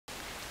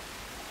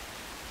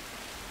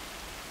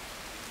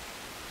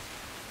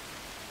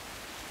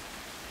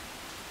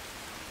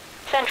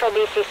Central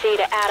BCC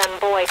to Adam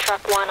Boy,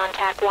 Truck 1 on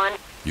TAC 1.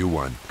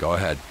 U1, go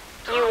ahead.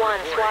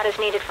 U1, SWAT is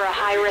needed for a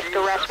high-risk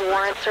arrest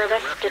warrant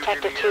service.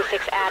 Detective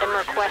 26 Adam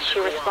requests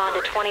you respond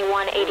to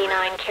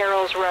 2189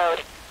 Carroll's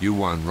Road.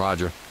 U1,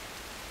 roger.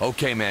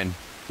 Okay, men.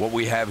 What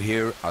we have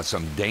here are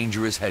some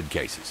dangerous head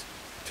cases.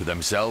 To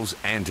themselves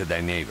and to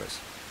their neighbors.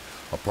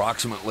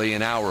 Approximately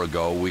an hour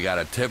ago, we got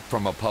a tip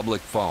from a public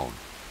phone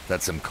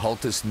that some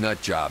cultist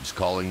nutjobs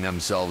calling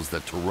themselves the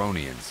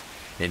Tarronians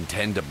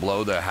intend to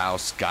blow their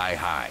house sky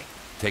high,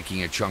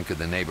 taking a chunk of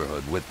the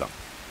neighborhood with them.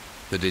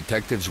 The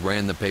detectives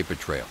ran the paper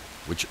trail,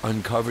 which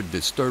uncovered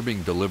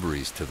disturbing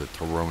deliveries to the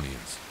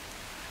Tarronians.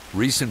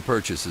 Recent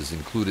purchases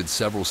included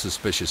several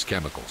suspicious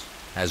chemicals,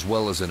 as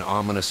well as an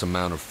ominous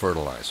amount of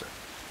fertilizer.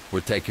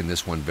 We're taking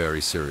this one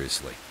very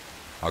seriously.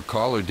 Our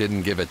caller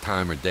didn't give a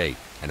time or date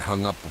and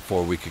hung up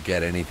before we could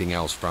get anything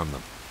else from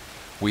them.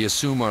 We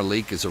assume our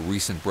leak is a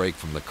recent break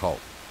from the cult.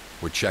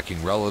 We're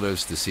checking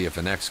relatives to see if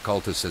an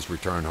ex-cultist has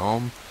returned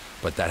home,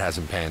 but that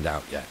hasn't panned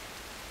out yet.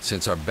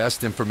 Since our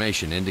best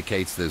information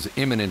indicates there's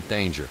imminent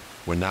danger,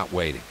 we're not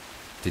waiting.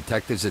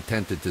 Detectives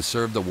attempted to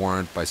serve the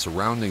warrant by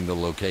surrounding the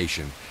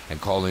location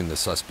and calling the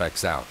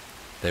suspects out.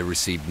 They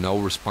received no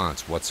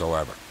response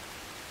whatsoever.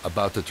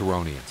 About the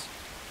Tarronians.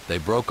 They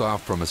broke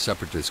off from a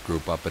separatist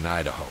group up in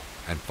Idaho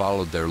and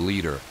followed their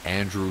leader,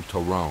 Andrew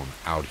Tarrone,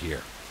 out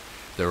here.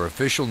 Their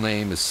official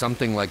name is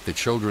something like the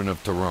Children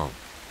of Tarrone.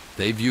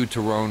 They view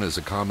Tarrone as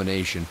a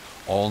combination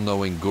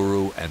all-knowing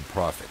guru and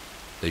prophet.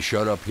 They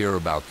showed up here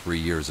about 3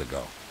 years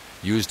ago,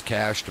 used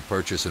cash to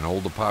purchase an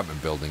old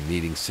apartment building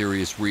needing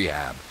serious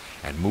rehab,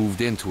 and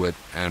moved into it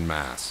en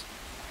masse.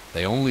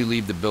 They only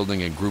leave the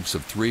building in groups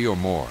of 3 or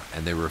more,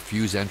 and they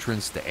refuse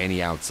entrance to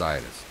any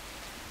outsiders.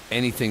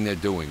 Anything they're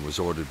doing was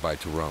ordered by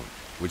Tarrone,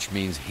 which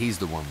means he's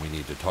the one we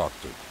need to talk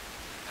to.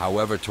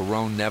 However,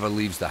 Tarrone never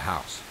leaves the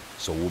house,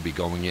 so we'll be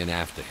going in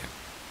after him.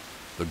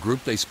 The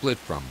group they split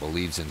from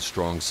believes in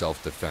strong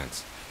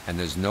self-defense, and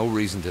there's no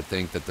reason to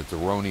think that the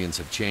Tarronians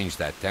have changed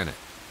that tenet.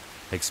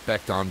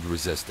 Expect armed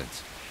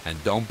resistance,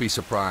 and don't be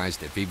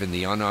surprised if even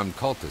the unarmed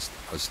cultists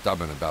are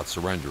stubborn about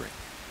surrendering.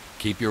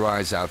 Keep your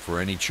eyes out for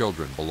any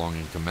children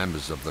belonging to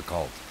members of the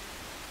cult.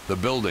 The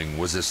building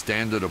was a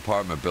standard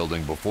apartment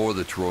building before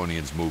the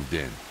Tarronians moved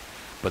in,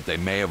 but they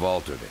may have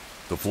altered it.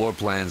 The floor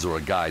plans are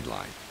a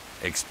guideline.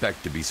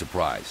 Expect to be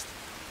surprised.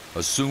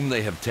 Assume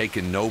they have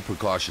taken no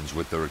precautions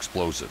with their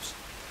explosives.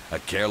 A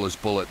careless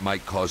bullet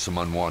might cause some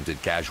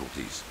unwanted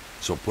casualties,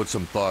 so put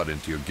some thought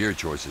into your gear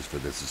choices for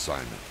this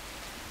assignment.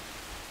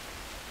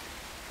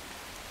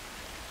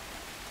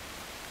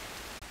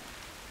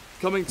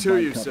 Coming to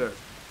you, sir.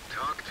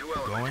 Talk to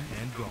Element. Going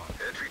and gone.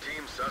 Entry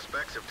team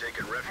suspects have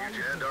taken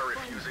refuge and are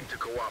refusing to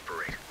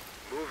cooperate.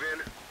 Move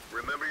in,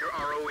 remember your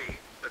ROE,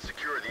 and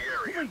secure the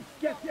area. Police,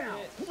 get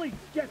down! Police,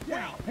 get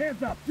down!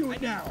 Hands up, do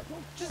it now!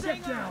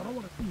 Get down, I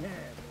want to see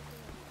hands!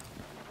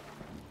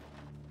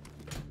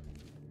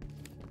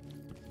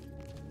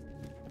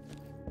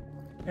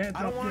 Hands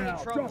up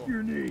now, drop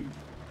your knees!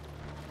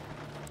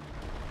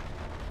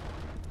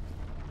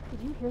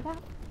 Did you hear that?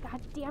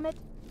 God damn it!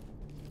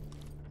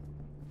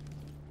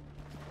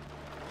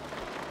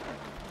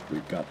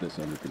 We've got this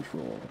under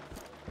control.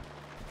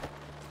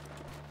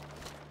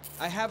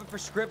 I have a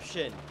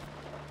prescription.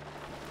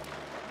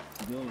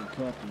 Civilian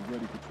cop is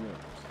ready for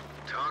trips.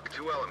 Talk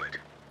to Element.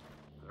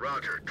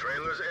 Roger,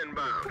 trailers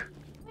inbound.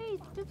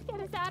 Please, just get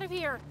us out of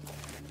here.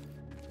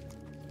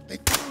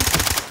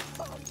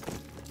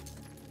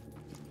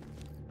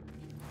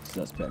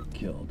 Suspect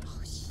killed.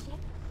 Oh, shit.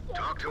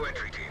 Talk to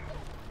entry team.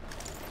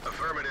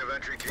 Affirmative,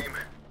 entry team.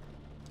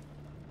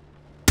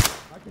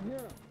 I can hear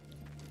him.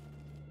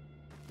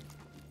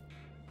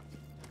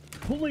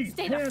 Police,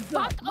 Stay the hands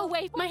fuck up!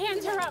 away! My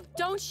hands are up!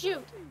 Don't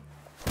shoot!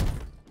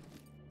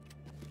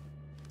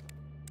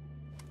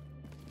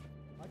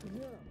 I can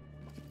hear him.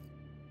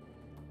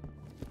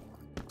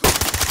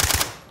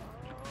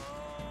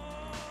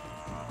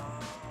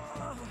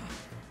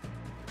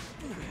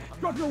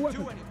 Drop your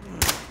weapon!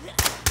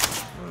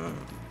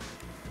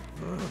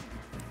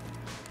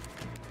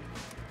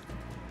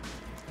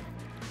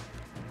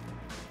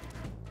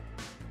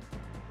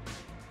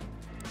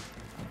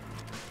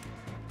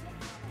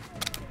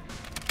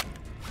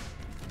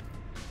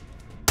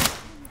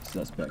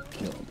 Suspect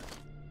killed.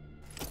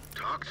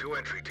 Talk to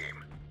entry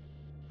team.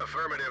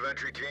 Affirmative,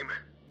 entry team.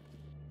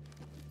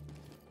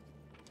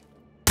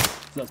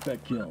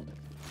 Suspect killed.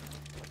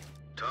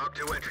 Talk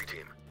to entry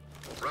team.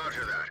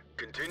 Roger that.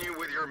 Continue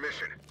with your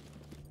mission.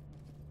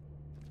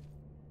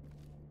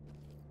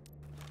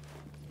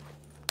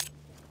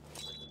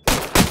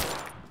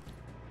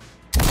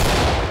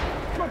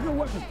 Drop your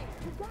weapon!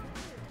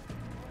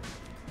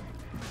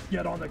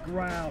 Get on the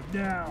ground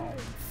now!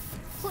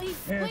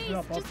 Please, Hands please,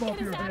 up just above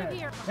get your us out of head!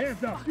 here!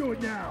 Hands up, do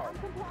it now! I'm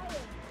compliant.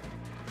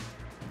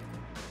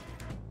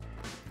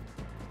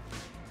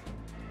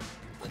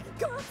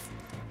 God.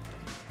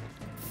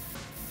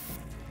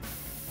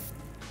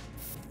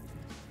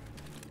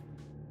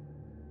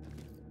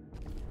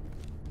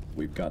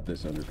 We've got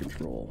this under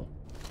control.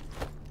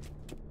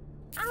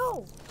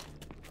 Ow!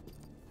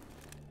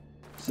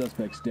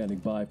 Suspect standing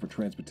by for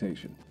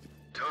transportation.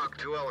 Talk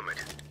to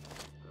Element.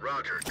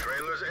 Roger,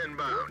 trailers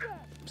inbound.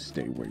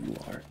 Stay where you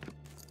are.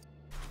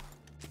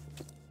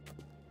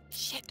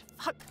 Shit.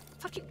 Fuck.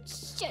 Fucking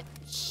shit.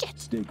 Shit.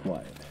 Stay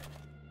quiet.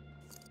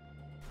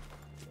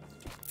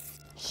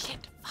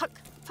 Shit. Fuck.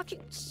 Fucking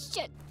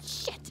shit.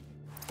 Shit.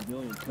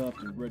 Civilian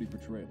cuffed and ready for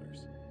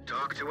trailers.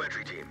 Talk to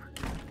entry team.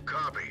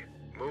 Copy.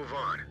 Move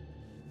on.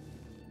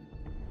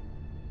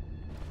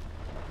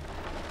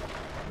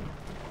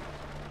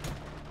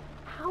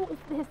 How is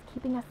this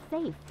keeping us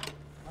safe?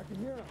 I can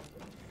hear him.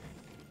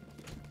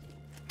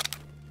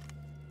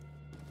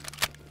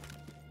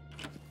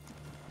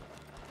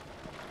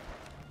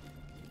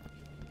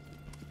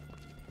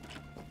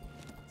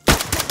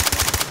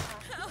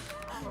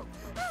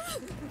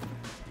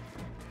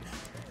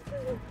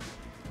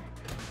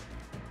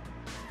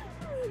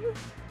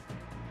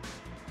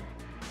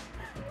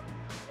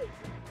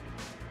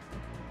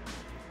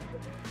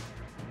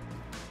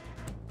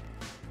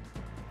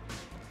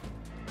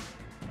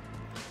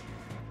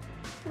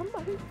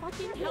 Somebody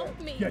fucking help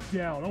me. Get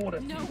down. I want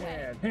to No see way.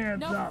 hands.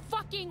 Hands No up.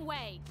 fucking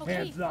way. Okay,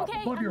 Hands up.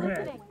 okay, Above I'm your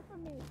head.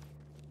 listening.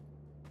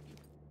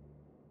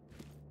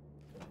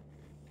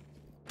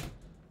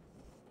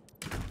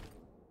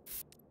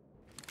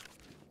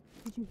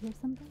 Did you hear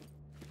something?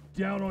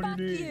 Down on Fuck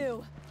your knees.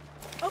 you!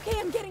 Okay,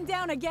 I'm getting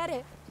down, I get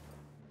it.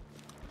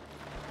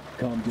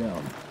 Calm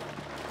down.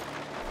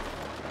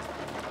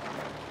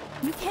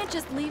 You can't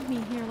just leave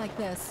me here like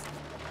this.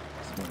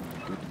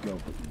 Civilian good to go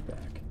for evac.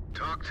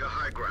 Talk to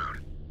high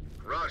ground.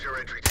 Roger,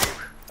 entry team.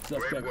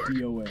 Suspect Great work.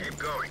 DOA. Keep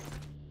going.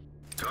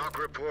 Talk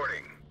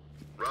reporting.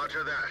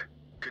 Roger that.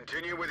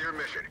 Continue with your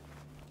mission.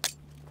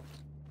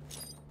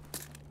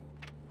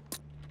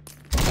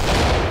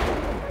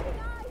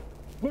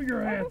 Put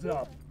your hands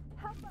up.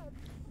 Help us,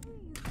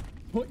 please.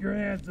 Put your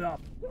hands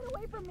up. Get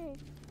away from me.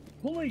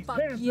 Police, Fuck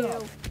hands you.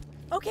 up.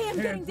 Okay, I'm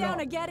getting Hands down, up.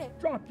 I get it.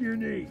 Drop to your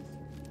knees.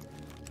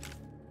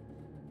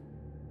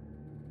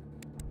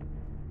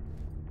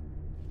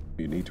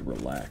 You need to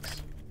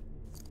relax.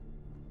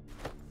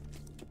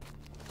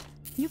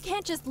 You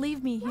can't just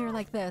leave me here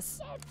like this.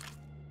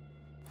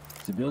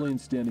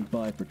 Civilians standing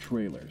by for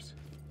trailers.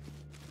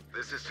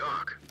 This is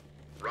Talk.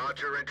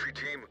 Roger, entry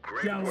team.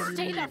 Great Down on work. your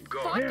Stay knees. the Keep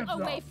going. fuck Hands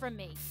away up. from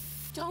me.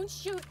 Don't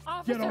shoot,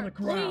 officer. Get on the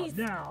ground please.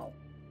 now.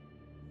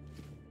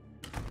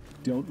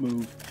 Don't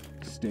move.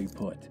 Stay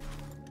put.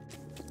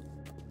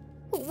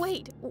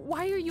 Wait,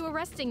 why are you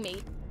arresting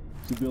me?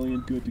 Civilian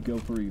good to go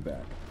for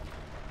evac.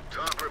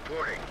 Talk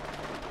reporting.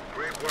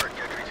 Great work,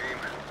 entry team.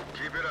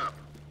 Keep it up.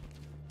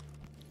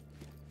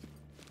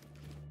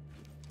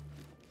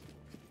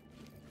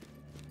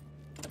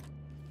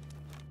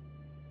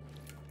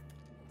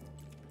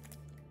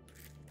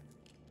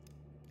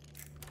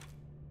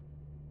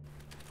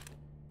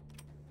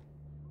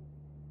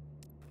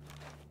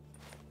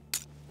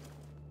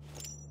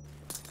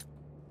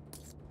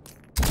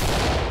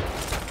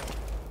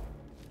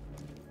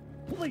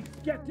 Police,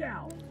 get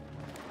down.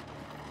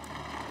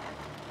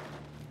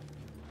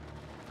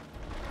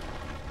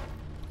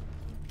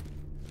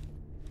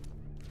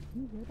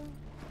 You hear that?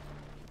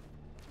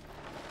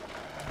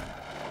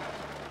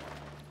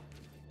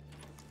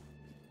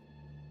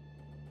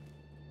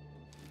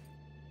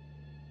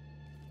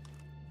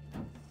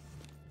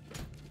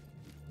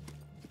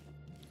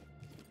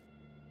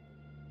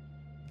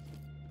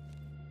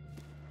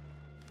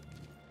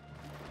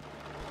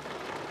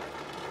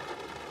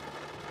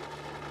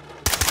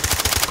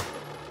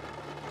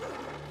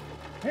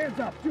 Hands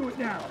up. Do it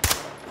now.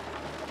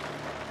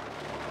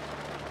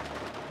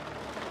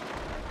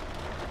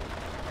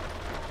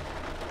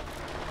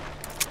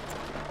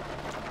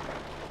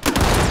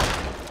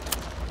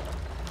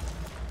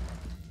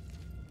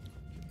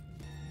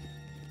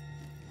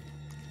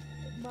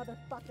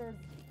 Motherfuckers.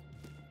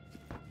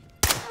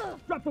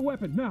 Drop the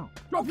weapon now.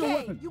 Drop your Okay,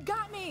 weapon. you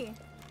got me.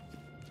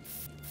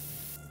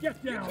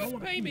 Get down. I You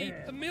want to pay see me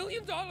hands. $1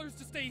 million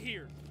to stay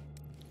here.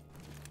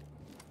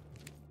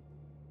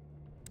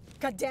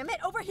 God damn it,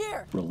 over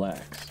here.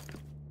 Relax.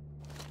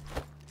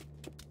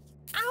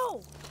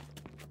 Ow!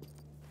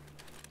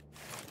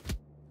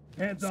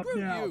 Hands up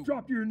Screw now. you.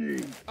 Drop your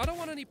knees. I don't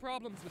want any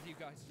problems with you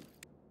guys.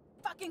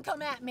 Fucking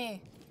come at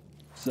me.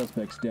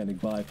 Suspect standing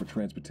by for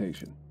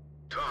transportation.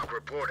 Talk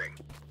reporting.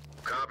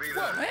 Copy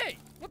Whoa, that. hey!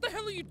 What the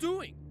hell are you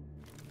doing?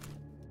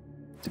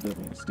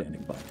 Civilians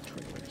standing by for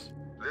trailers.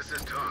 This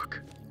is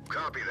Talk.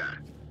 Copy that.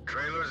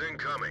 Trailers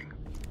incoming.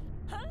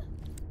 Huh?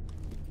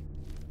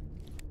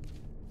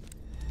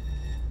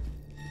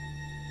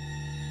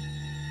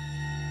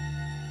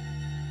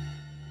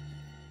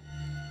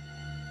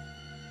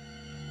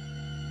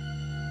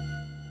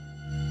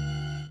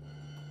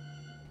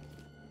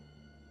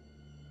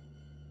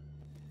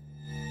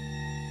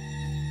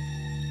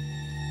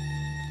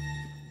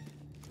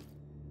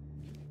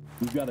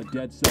 We've got a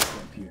dead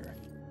suspect here.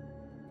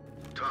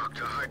 Talk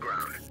to high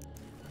ground.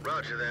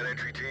 Roger that,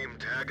 entry team.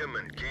 Tag him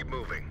and keep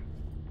moving.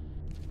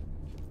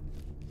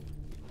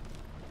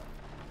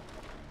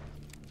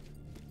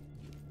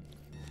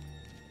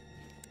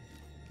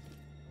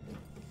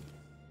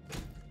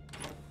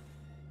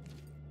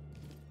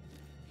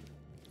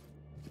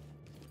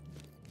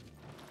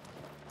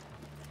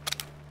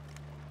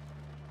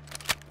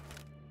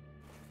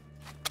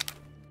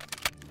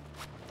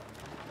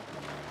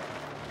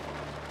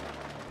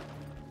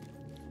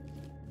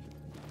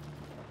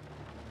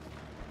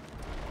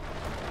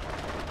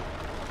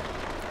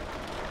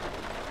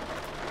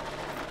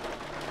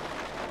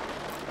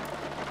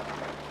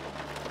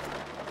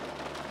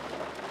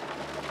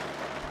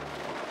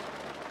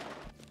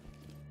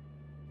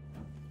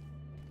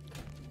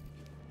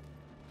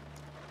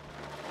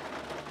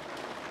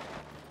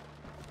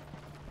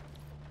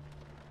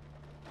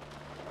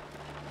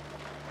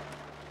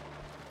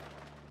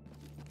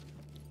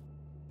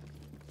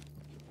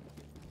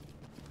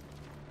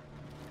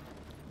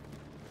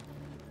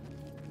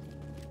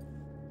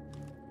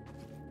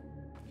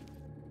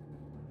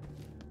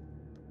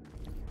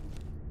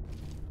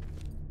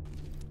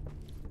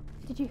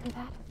 you hear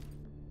that?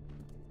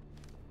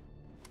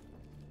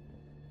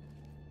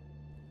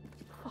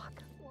 Fuck.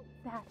 What was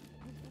that?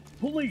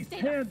 Police, Stay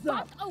hands the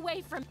up! fuck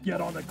away from.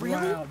 Get on the Really?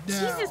 ground now!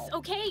 Jesus,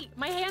 okay,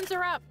 my hands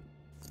are up.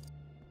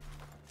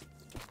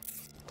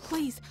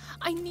 Please,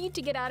 I need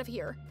to get out of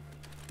here.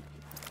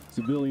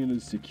 Civilian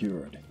is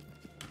secured.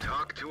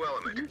 Talk to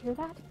Element. Did you hear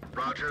that?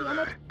 Roger Damn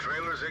that. it.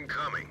 Trailers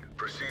incoming.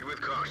 Proceed with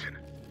caution.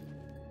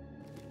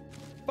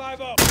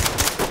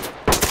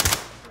 5-0.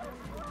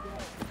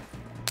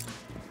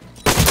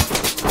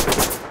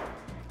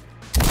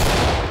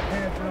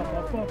 Hands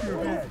up above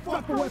your head!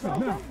 Drop the weapon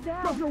now!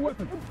 Drop your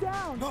weapon! It's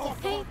down.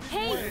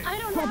 Hey, I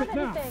don't Drop have it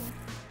now. anything.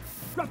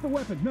 Drop the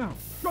weapon now!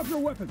 Drop your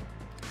weapon!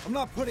 I'm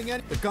not putting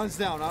any. The gun's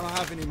down. I don't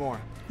have any more.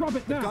 Drop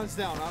it now! Gun's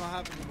down. I don't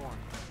have any more.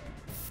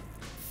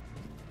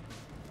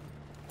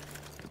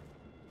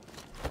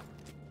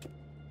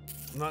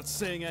 I'm not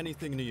saying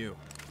anything to you.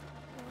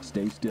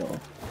 Stay still.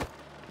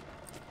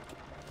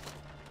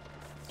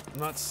 I'm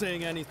not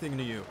saying anything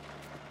to you.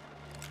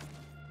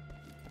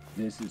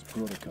 This is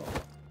protocol.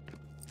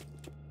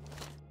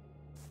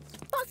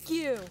 Fuck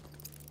you.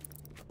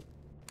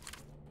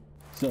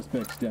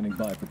 Suspect standing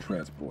by for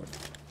transport.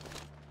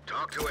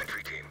 Talk to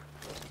entry team.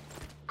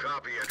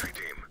 Copy, entry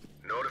team.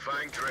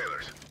 Notifying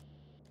trailers.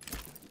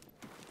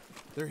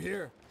 They're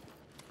here.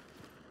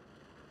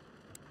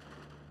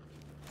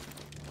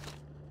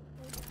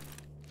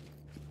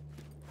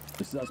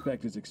 The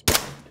suspect is expired.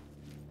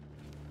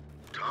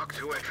 Talk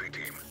to entry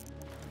team.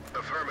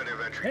 Affirmative,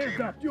 entry Hands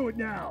team. up! Do it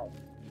now!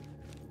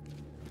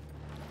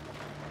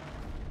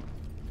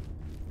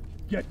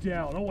 Get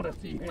down! I want to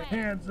see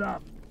hands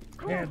up!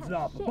 Hands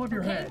up! Above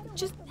your Okay, head!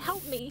 just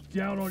help me.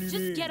 Down on your knees!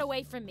 Just get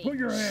away from me. Put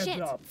your hands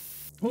Shit. up!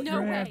 Put No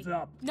your way. hands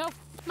up! No,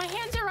 my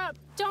hands are up.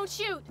 Don't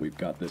shoot. We've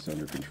got this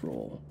under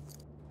control.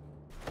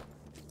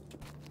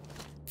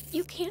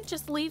 You can't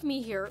just leave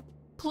me here.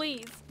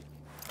 Please.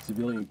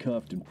 Civilian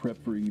cuffed and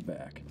prepped for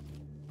evac.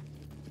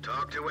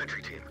 Talk to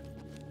entry team.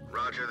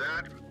 Roger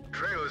that.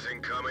 Trailers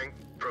incoming.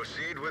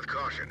 Proceed with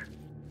caution.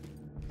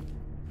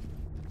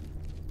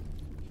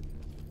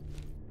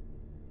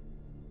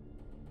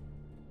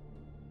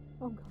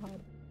 Oh god.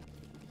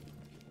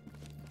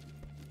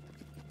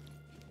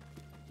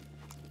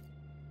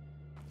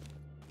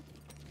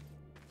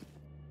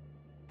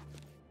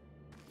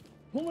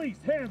 Police,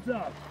 hands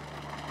up!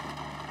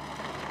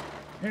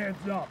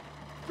 Hands up!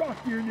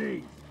 Drop to your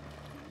knees!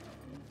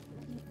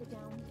 Can you sit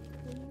down,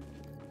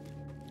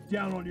 please?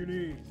 Down on your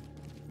knees!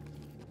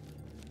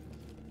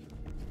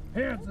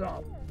 Hands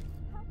up!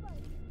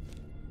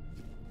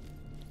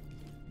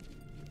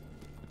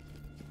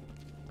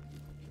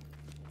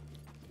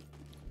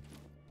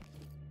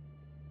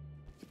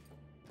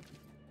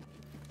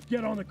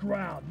 Get on the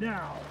ground,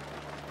 now!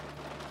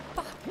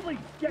 Please,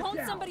 get Won't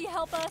down! somebody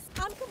help us?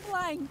 I'm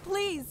complying,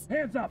 please.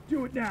 Hands up,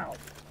 do it now!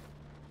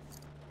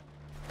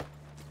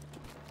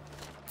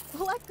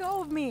 Let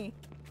go of me.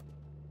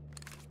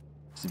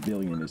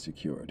 Civilian is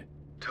secured.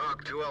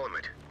 Talk to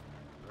Element.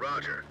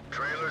 Roger.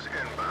 Trailers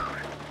inbound.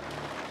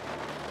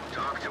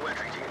 Talk to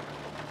entry team.